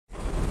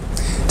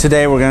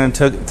Today we're going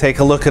to take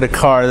a look at a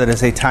car that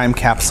is a time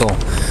capsule.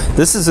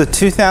 This is a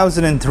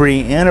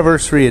 2003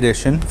 anniversary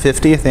edition,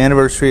 50th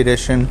anniversary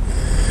edition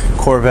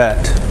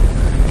Corvette.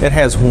 It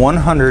has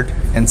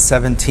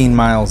 117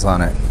 miles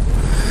on it.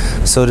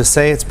 So to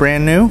say it's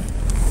brand new,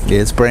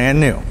 it's brand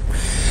new.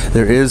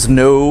 There is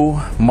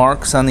no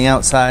marks on the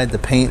outside. The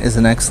paint is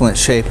in excellent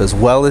shape, as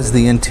well as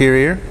the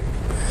interior.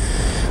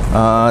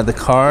 The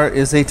car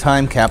is a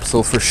time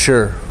capsule for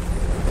sure.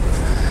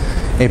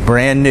 A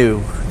brand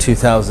new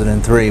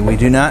 2003. We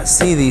do not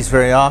see these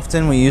very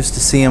often. We used to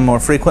see them more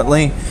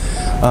frequently,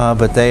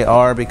 but they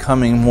are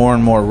becoming more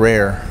and more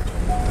rare.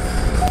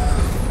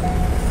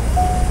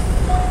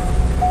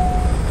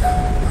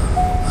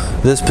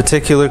 This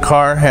particular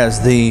car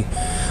has the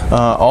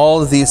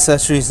all of the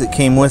accessories that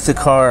came with the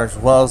car, as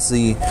well as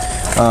the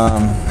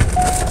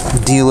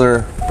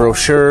dealer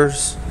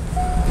brochures,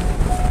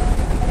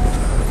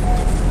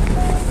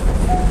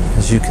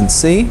 as you can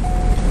see.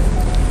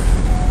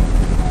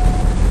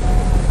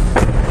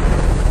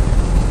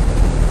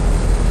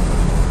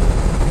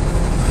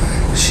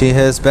 She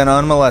has been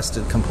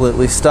unmolested,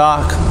 completely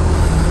stock,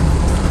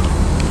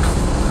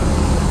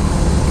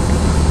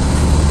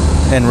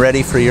 and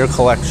ready for your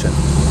collection.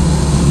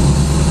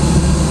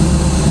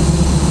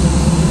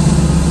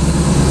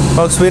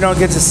 Folks, we don't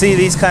get to see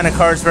these kind of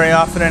cars very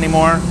often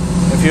anymore.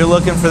 If you're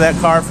looking for that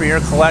car for your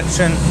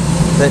collection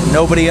that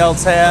nobody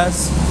else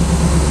has,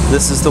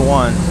 this is the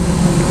one.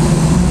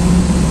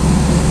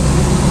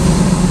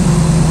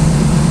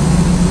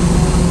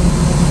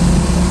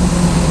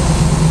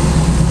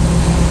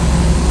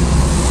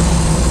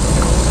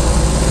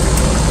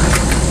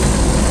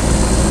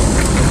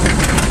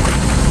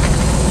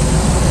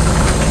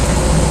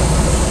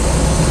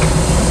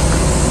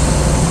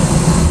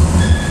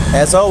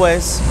 As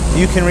always,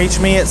 you can reach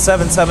me at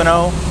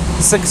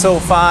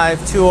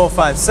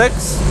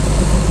 770-605-2056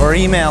 or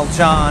email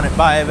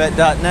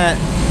john@buyavette.net.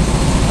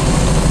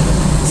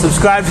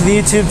 Subscribe to the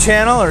YouTube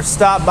channel or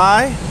stop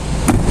by.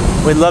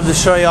 We'd love to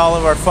show you all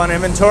of our fun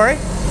inventory.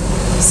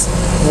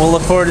 We'll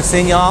look forward to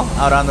seeing y'all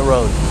out on the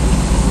road.